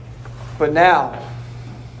But now,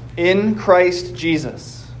 in Christ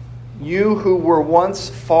Jesus, you who were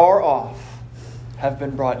once far off have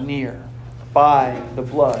been brought near by the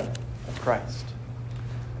blood of Christ.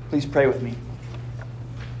 Please pray with me.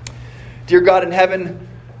 Dear God in heaven,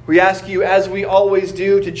 we ask you, as we always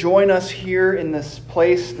do, to join us here in this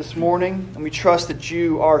place this morning, and we trust that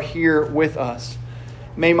you are here with us.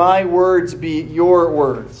 May my words be your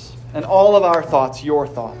words, and all of our thoughts your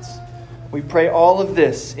thoughts. We pray all of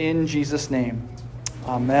this in Jesus' name.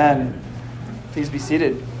 Amen. Please be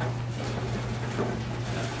seated.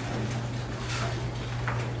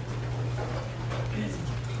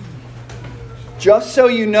 Just so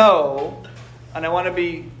you know, and I want to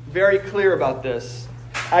be very clear about this,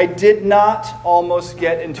 I did not almost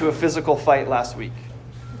get into a physical fight last week.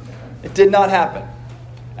 It did not happen.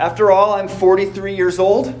 After all, I'm 43 years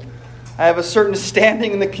old. I have a certain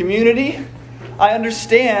standing in the community. I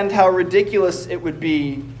understand how ridiculous it would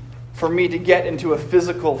be for me to get into a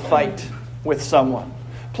physical fight with someone.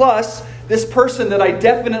 Plus, this person that I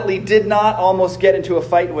definitely did not almost get into a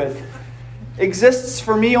fight with exists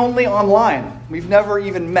for me only online. We've never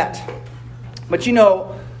even met. But you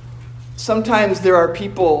know, sometimes there are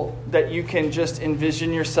people that you can just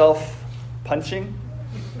envision yourself punching.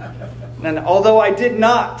 And although I did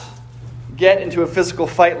not get into a physical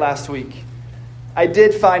fight last week, I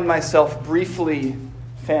did find myself briefly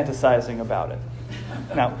fantasizing about it.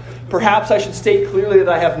 Now, perhaps I should state clearly that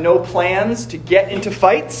I have no plans to get into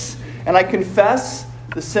fights, and I confess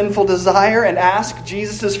the sinful desire and ask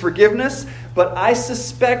Jesus' forgiveness, but I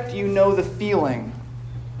suspect you know the feeling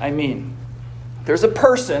I mean. There's a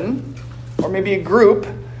person, or maybe a group,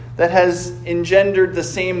 that has engendered the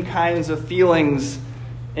same kinds of feelings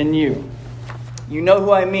in you. You know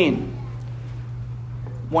who I mean.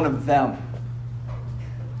 One of them.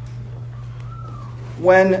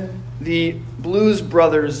 When the Blues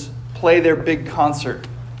Brothers play their big concert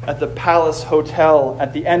at the Palace Hotel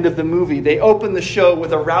at the end of the movie, they open the show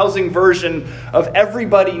with a rousing version of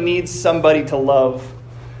Everybody Needs Somebody to Love,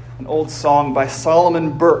 an old song by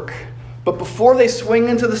Solomon Burke. But before they swing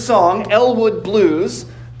into the song, Elwood Blues,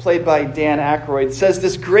 played by Dan Aykroyd, says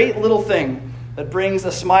this great little thing that brings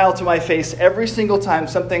a smile to my face every single time,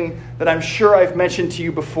 something that I'm sure I've mentioned to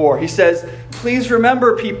you before. He says, "Please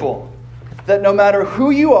remember, people, that no matter who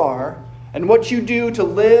you are and what you do to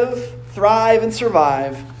live, thrive, and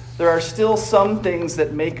survive, there are still some things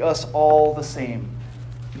that make us all the same.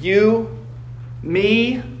 You,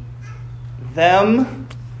 me, them,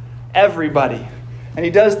 everybody." And he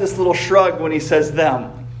does this little shrug when he says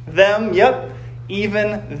them. Them, yep,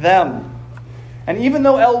 even them. And even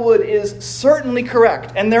though Elwood is certainly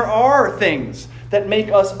correct, and there are things that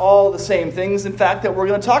make us all the same, things, in fact, that we're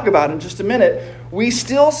going to talk about in just a minute, we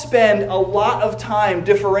still spend a lot of time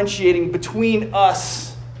differentiating between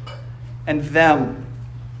us and them.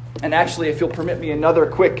 And actually, if you'll permit me another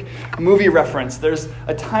quick movie reference, there's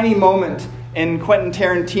a tiny moment in Quentin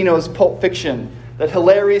Tarantino's Pulp Fiction that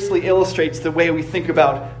hilariously illustrates the way we think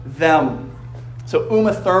about them. So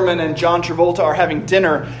Uma Thurman and John Travolta are having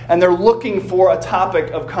dinner, and they're looking for a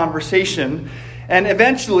topic of conversation. And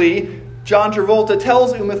eventually, John Travolta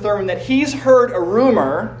tells Uma Thurman that he's heard a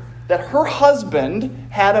rumor that her husband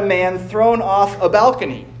had a man thrown off a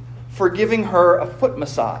balcony for giving her a foot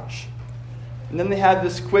massage. And then they have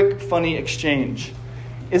this quick, funny exchange.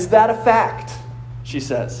 "Is that a fact?" she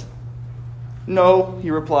says. "No,"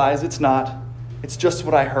 he replies, "it's not. It's just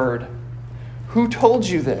what I heard." "Who told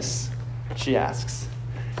you this?" she asks.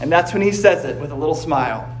 And that's when he says it with a little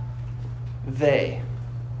smile. They.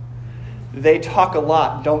 They talk a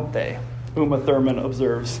lot, don't they? Uma Thurman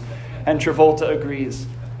observes. And Travolta agrees.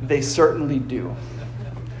 They certainly do.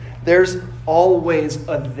 There's always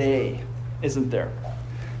a they, isn't there?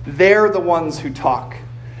 They're the ones who talk.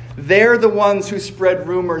 They're the ones who spread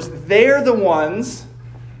rumors. They're the ones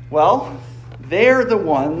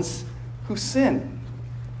who sin.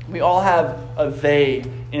 We all have a they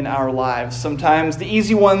in our lives. Sometimes the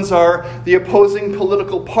easy ones are the opposing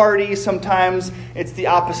political party. Sometimes it's the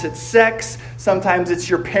opposite sex. Sometimes it's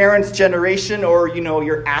your parents' generation or,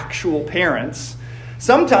 your actual parents.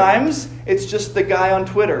 Sometimes it's just the guy on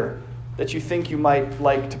Twitter that you think you might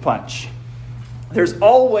like to punch. There's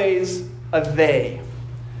always a they.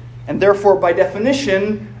 And therefore, by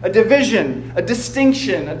definition, a division, a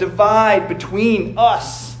distinction, a divide between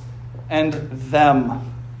us and them.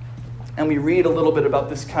 And we read a little bit about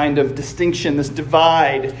this kind of distinction, this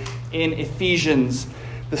divide in Ephesians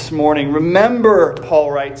this morning. Remember,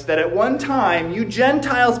 Paul writes, that at one time you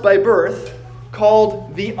Gentiles by birth,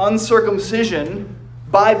 called the uncircumcision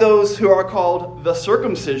by those who are called the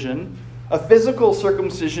circumcision, a physical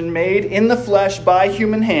circumcision made in the flesh by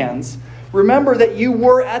human hands, Remember that you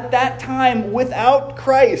were at that time without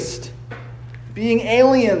Christ, being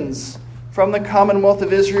aliens from the commonwealth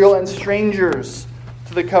of Israel and strangers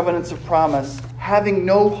to the covenants of promise, having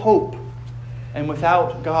no hope and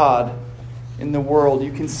without God in the world.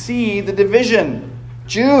 You can see the division: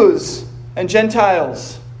 Jews and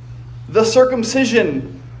Gentiles, the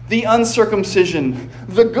circumcision, the uncircumcision,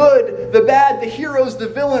 the good, the bad, the heroes, the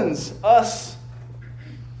villains, us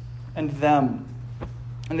and them.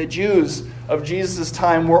 And the Jews of Jesus'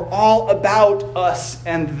 time were all about us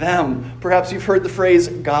and them. Perhaps you've heard the phrase,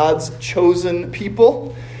 God's chosen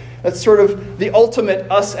people. That's sort of the ultimate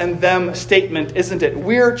us and them statement, isn't it?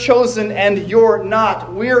 We're chosen and you're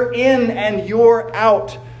not. We're in and you're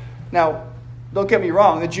out. Now, don't get me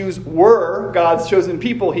wrong, the Jews were God's chosen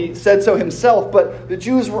people. He said so himself, but the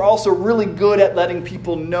Jews were also really good at letting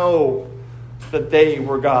people know that they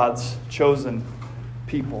were God's chosen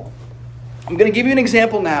people. I'm going to give you an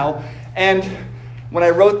example now, and when I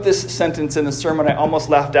wrote this sentence in the sermon, I almost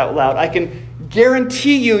laughed out loud. I can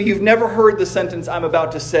guarantee you've never heard the sentence I'm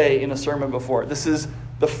about to say in a sermon before. This is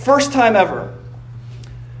the first time ever.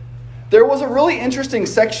 There was a really interesting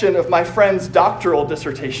section of my friend's doctoral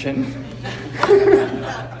dissertation.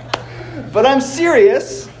 But I'm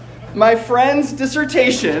serious. My friend's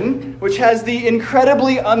dissertation, which has the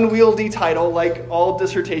incredibly unwieldy title, like all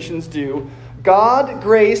dissertations do, God,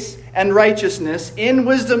 Grace, and Righteousness in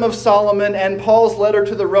Wisdom of Solomon and Paul's letter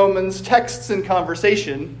to the Romans, Texts and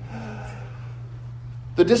Conversation.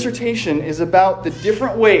 The dissertation is about the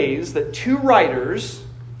different ways that two writers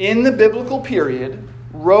in the biblical period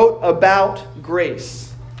wrote about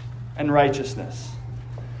grace and righteousness.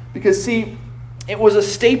 Because, see, it was a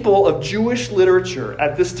staple of Jewish literature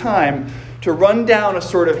at this time to run down a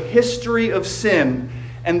sort of history of sin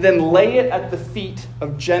and then lay it at the feet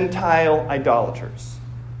of Gentile idolaters.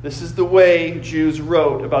 This is the way Jews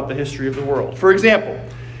wrote about the history of the world. For example,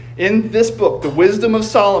 in this book, The Wisdom of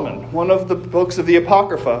Solomon, one of the books of the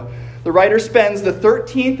Apocrypha, the writer spends the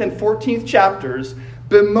 13th and 14th chapters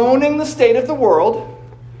bemoaning the state of the world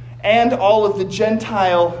and all of the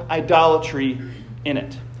Gentile idolatry in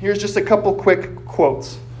it. Here's just a couple quick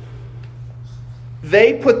quotes.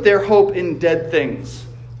 They put their hope in dead things.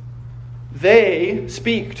 They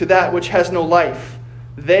speak to that which has no life.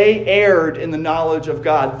 They erred in the knowledge of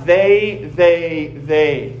God. They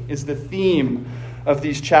is the theme of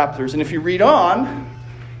these chapters. And if you read on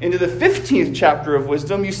into the 15th chapter of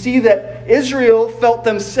Wisdom, you see that Israel felt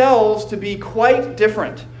themselves to be quite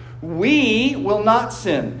different. We will not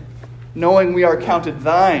sin, knowing we are counted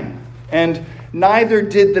thine. And neither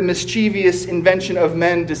did the mischievous invention of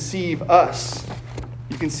men deceive us.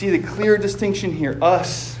 You can see the clear distinction here.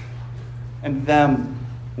 Us and them.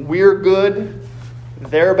 We're good,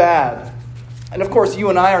 they're bad. And of course, you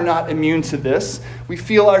and I are not immune to this. We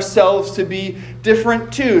feel ourselves to be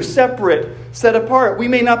different too, separate, set apart. We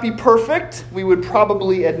may not be perfect, we would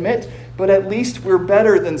probably admit, but at least we're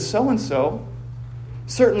better than so-and-so.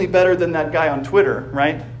 Certainly better than that guy on Twitter,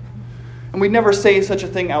 right? And we'd never say such a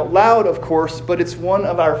thing out loud, of course, but it's one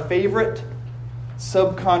of our favorite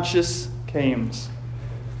subconscious games.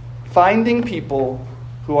 Finding people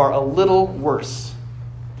who are a little worse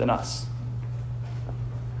than us.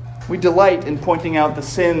 We delight in pointing out the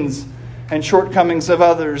sins and shortcomings of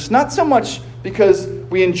others, not so much because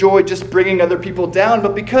we enjoy just bringing other people down,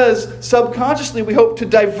 but because subconsciously we hope to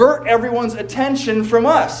divert everyone's attention from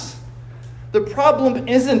us. The problem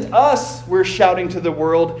isn't us, we're shouting to the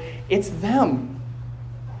world, it's them.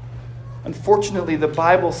 Unfortunately, the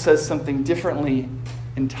Bible says something differently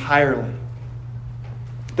entirely.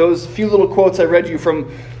 Those few little quotes I read you from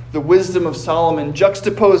the Wisdom of Solomon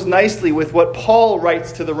juxtapose nicely with what Paul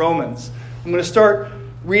writes to the Romans. I'm going to start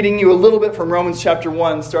reading you a little bit from Romans chapter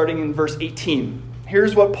 1, starting in verse 18.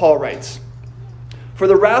 Here's what Paul writes. For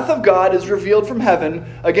the wrath of God is revealed from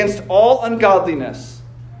heaven against all ungodliness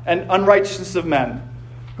and unrighteousness of men,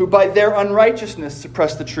 who by their unrighteousness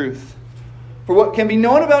suppress the truth. For what can be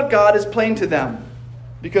known about God is plain to them,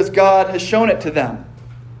 because God has shown it to them.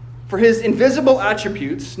 For his invisible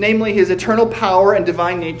attributes, namely his eternal power and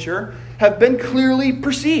divine nature, have been clearly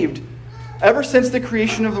perceived ever since the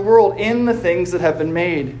creation of the world in the things that have been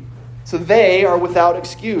made. So they are without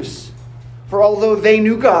excuse. For although they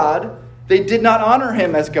knew God, they did not honor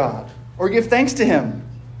him as God or give thanks to him.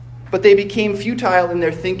 But they became futile in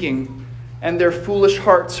their thinking, and their foolish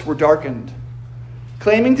hearts were darkened.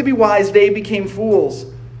 Claiming to be wise, they became fools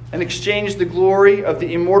and exchanged the glory of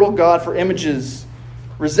the immortal God for images,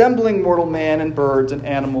 resembling mortal man and birds and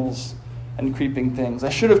animals and creeping things. I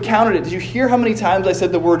should have counted it. Did you hear how many times I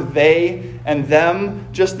said the word they and them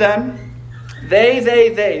just then?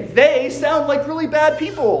 They sound like really bad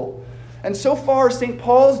people. And so far, St.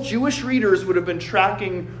 Paul's Jewish readers would have been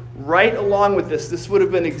tracking right along with this. This would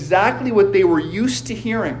have been exactly what they were used to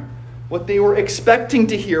hearing, what they were expecting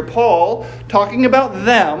to hear. Paul talking about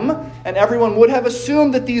them, and everyone would have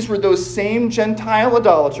assumed that these were those same Gentile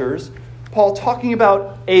idolaters. Paul talking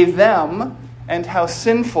about a them and how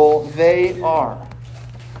sinful they are.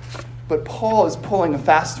 But Paul is pulling a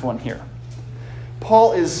fast one here.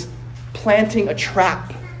 Paul is planting a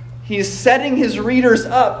trap. He's setting his readers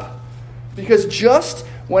up, because just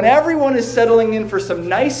when everyone is settling in for some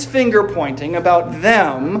nice finger pointing about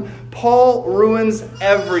them, Paul ruins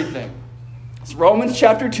everything. It's Romans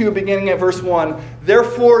chapter 2, beginning at verse 1.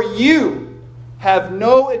 Therefore you have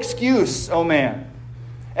no excuse, O man,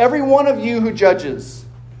 every one of you who judges.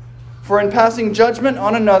 For in passing judgment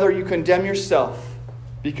on another you condemn yourself,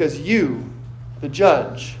 because you, the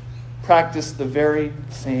judge, practice the very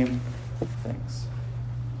same things.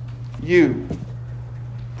 You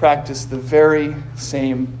practice the very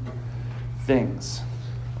same things.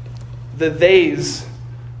 The theys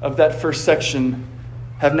of that first section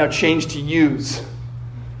have now changed to yous.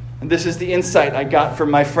 And this is the insight I got from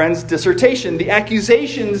my friend's dissertation. The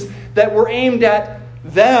accusations that were aimed at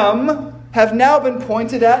them have now been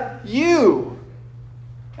pointed at you.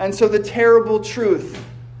 And so the terrible truth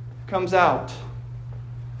comes out.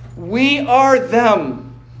 We are them.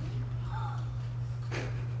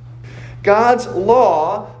 God's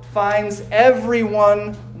law finds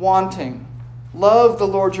everyone wanting. Love the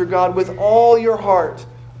Lord your God with all your heart,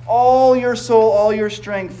 all your soul, all your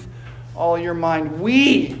strength, all your mind.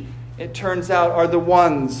 We, it turns out, are the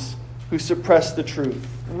ones who suppress the truth.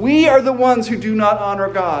 We are the ones who do not honor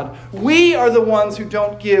God. We are the ones who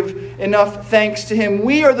don't give enough thanks to Him.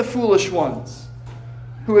 We are the foolish ones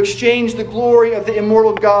who exchange the glory of the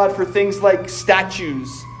immortal God for things like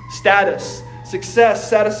statues, status, success,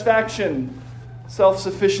 satisfaction,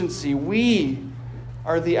 self-sufficiency. We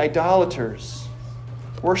are the idolaters,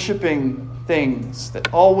 worshiping things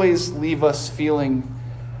that always leave us feeling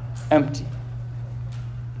empty.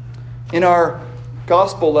 In our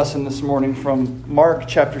gospel lesson this morning from Mark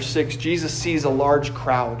chapter 6, Jesus sees a large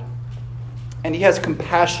crowd, and He has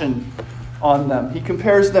compassion on them. He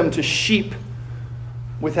compares them to sheep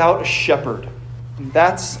without a shepherd. And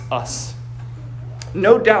that's us.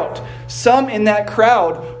 No doubt, some in that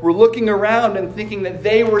crowd were looking around and thinking that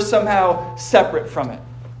they were somehow separate from it,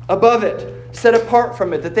 above it, set apart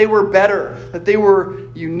from it, that they were better, that they were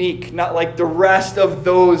unique, not like the rest of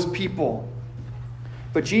those people.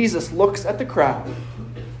 But Jesus looks at the crowd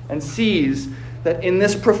and sees that in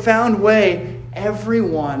this profound way,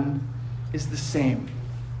 everyone is the same.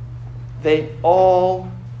 They all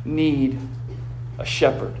need a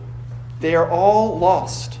shepherd. They are all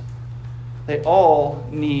lost. They all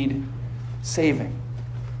need saving.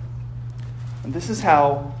 And this is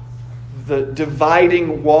how the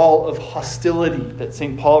dividing wall of hostility that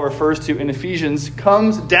St. Paul refers to in Ephesians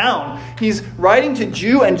comes down. He's writing to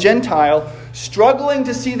Jew and Gentile, struggling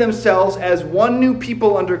to see themselves as one new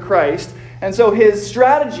people under Christ. And so his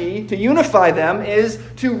strategy to unify them is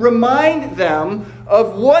to remind them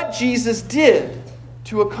of what Jesus did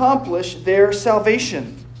to accomplish their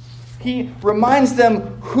salvation. He reminds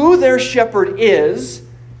them who their shepherd is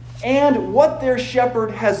and what their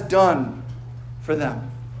shepherd has done for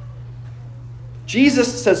them.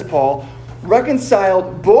 Jesus, says Paul,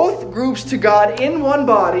 reconciled both groups to God in one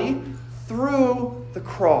body through the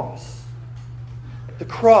cross. The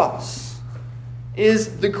cross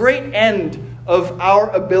is the great end of our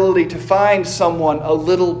ability to find someone a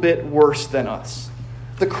little bit worse than us.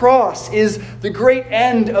 The cross is the great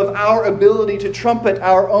end of our ability to trumpet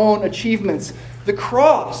our own achievements. The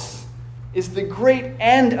cross is the great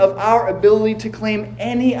end of our ability to claim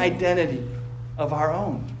any identity of our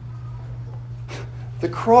own. The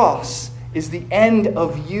cross is the end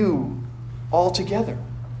of you altogether.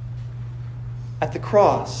 At the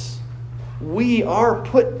cross, we are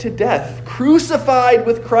put to death, crucified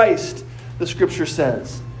with Christ, the Scripture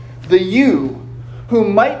says. The you who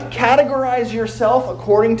might categorize yourself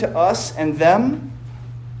according to us and them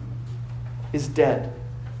is dead.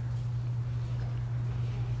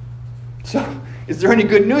 So, is there any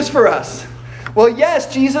good news for us? Well,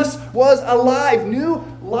 yes, Jesus was alive. New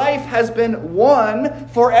life has been won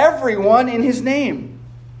for everyone in His name.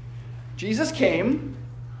 Jesus came,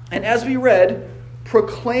 and as we read,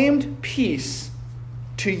 proclaimed peace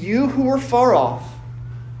to you who were far off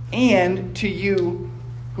and to you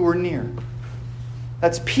who were near.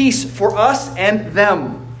 That's peace for us and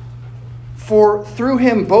them. For through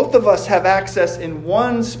Him, both of us have access in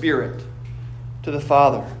one Spirit to the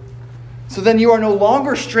Father. So then you are no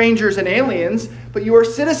longer strangers and aliens, but you are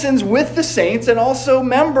citizens with the saints and also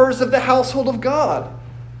members of the household of God,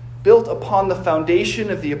 built upon the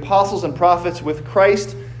foundation of the apostles and prophets, with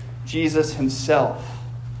Christ Jesus himself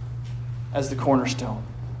as the cornerstone.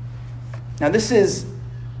 Now this is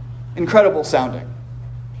incredible sounding,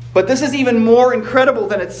 but this is even more incredible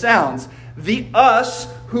than it sounds. The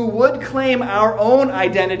us who would claim our own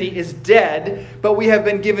identity is dead, but we have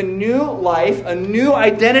been given new life, a new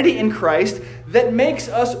identity in Christ that makes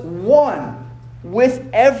us one with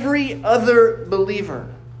every other believer.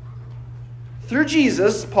 Through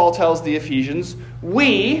Jesus, Paul tells the Ephesians,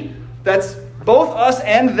 we, that's both us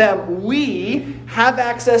and them, we have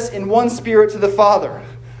access in one spirit to the Father.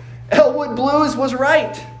 Elwood Blues was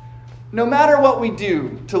right. No matter what we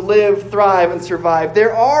do to live, thrive, and survive,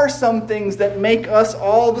 there are some things that make us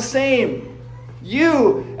all the same.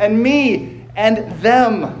 You and me and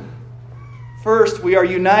them. First, we are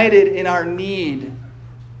united in our need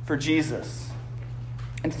for Jesus.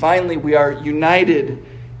 And finally, we are united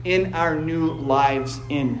in our new lives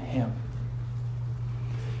in him.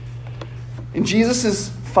 In Jesus'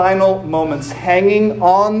 final moments, hanging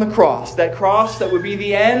on the cross that would be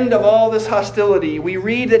the end of all this hostility, we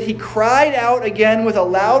read that he cried out again with a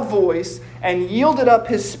loud voice and yielded up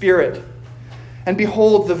his spirit. And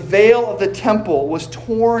behold, the veil of the temple was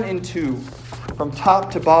torn in two from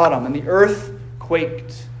top to bottom, and the earth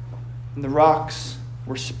quaked, and the rocks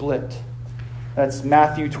were split. That's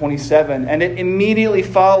Matthew 27. And it immediately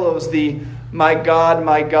follows the my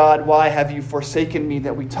God, why have you forsaken me?"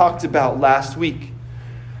 that we talked about last week.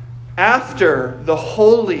 After the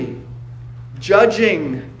holy,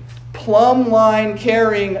 judging, plumb line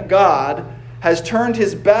carrying God has turned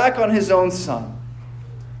his back on his own Son,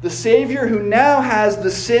 the Savior who now has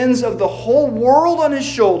the sins of the whole world on his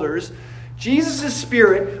shoulders, Jesus'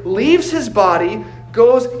 Spirit leaves his body,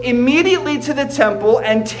 goes immediately to the temple,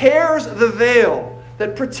 and tears the veil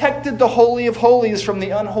that protected the Holy of Holies from the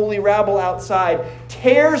unholy rabble outside,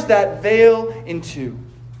 tears that veil in two.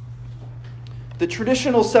 The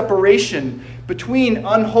traditional separation between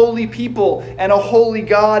unholy people and a holy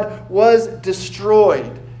God was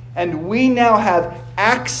destroyed, and we now have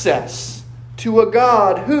access to a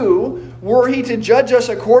God who, were he to judge us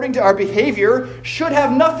according to our behavior, should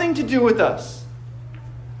have nothing to do with us.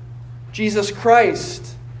 Jesus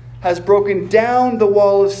Christ has broken down the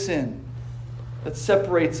wall of sin that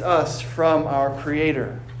separates us from our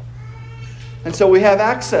Creator. And so we have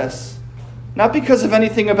access, not because of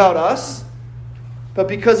anything about us, but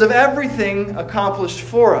because of everything accomplished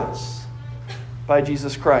for us by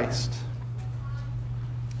Jesus Christ.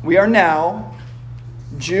 We are now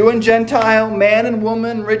Jew and Gentile, man and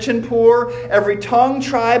woman, rich and poor, every tongue,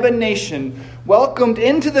 tribe, and nation, welcomed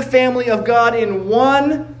into the family of God in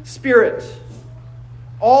one Spirit.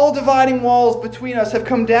 All dividing walls between us have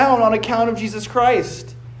come down on account of Jesus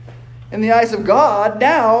Christ. In the eyes of God,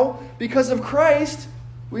 now, because of Christ,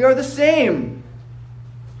 we are the same.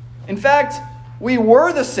 In fact, we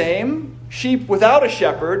were the same, sheep without a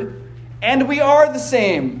shepherd, and we are the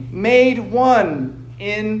same, made one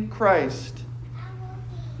in Christ.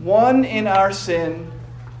 One in our sin,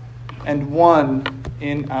 and one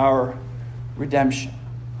in our redemption.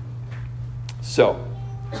 So,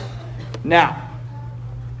 now,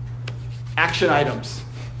 action items.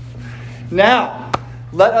 Now,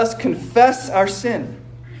 let us confess our sin,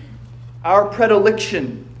 our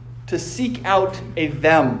predilection to seek out a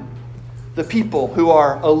them, the people who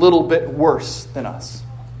are a little bit worse than us.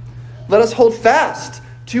 Let us hold fast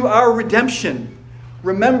to our redemption,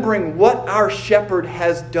 remembering what our shepherd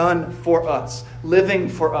has done for us, living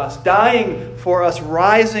for us, dying for us,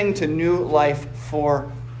 rising to new life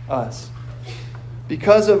for us.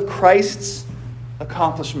 Because of Christ's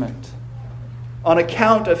accomplishment, on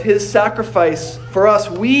account of his sacrifice for us,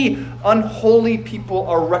 we unholy people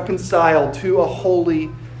are reconciled to a holy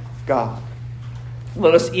God.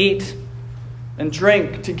 Let us eat and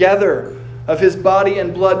drink together of his body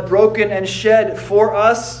and blood broken and shed for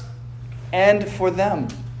us and for them,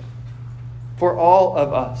 for all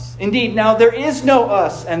of us. Indeed, now there is no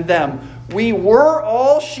us and them. We were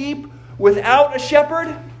all sheep without a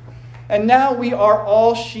shepherd, and now we are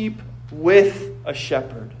all sheep with a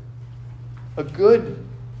shepherd, a good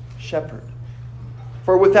shepherd.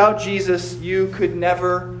 For without Jesus, you could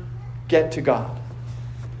never get to God.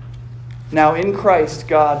 Now in Christ,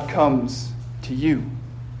 God comes to you,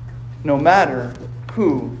 no matter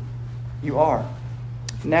who you are.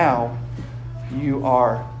 Now you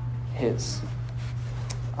are his.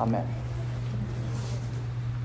 Amen.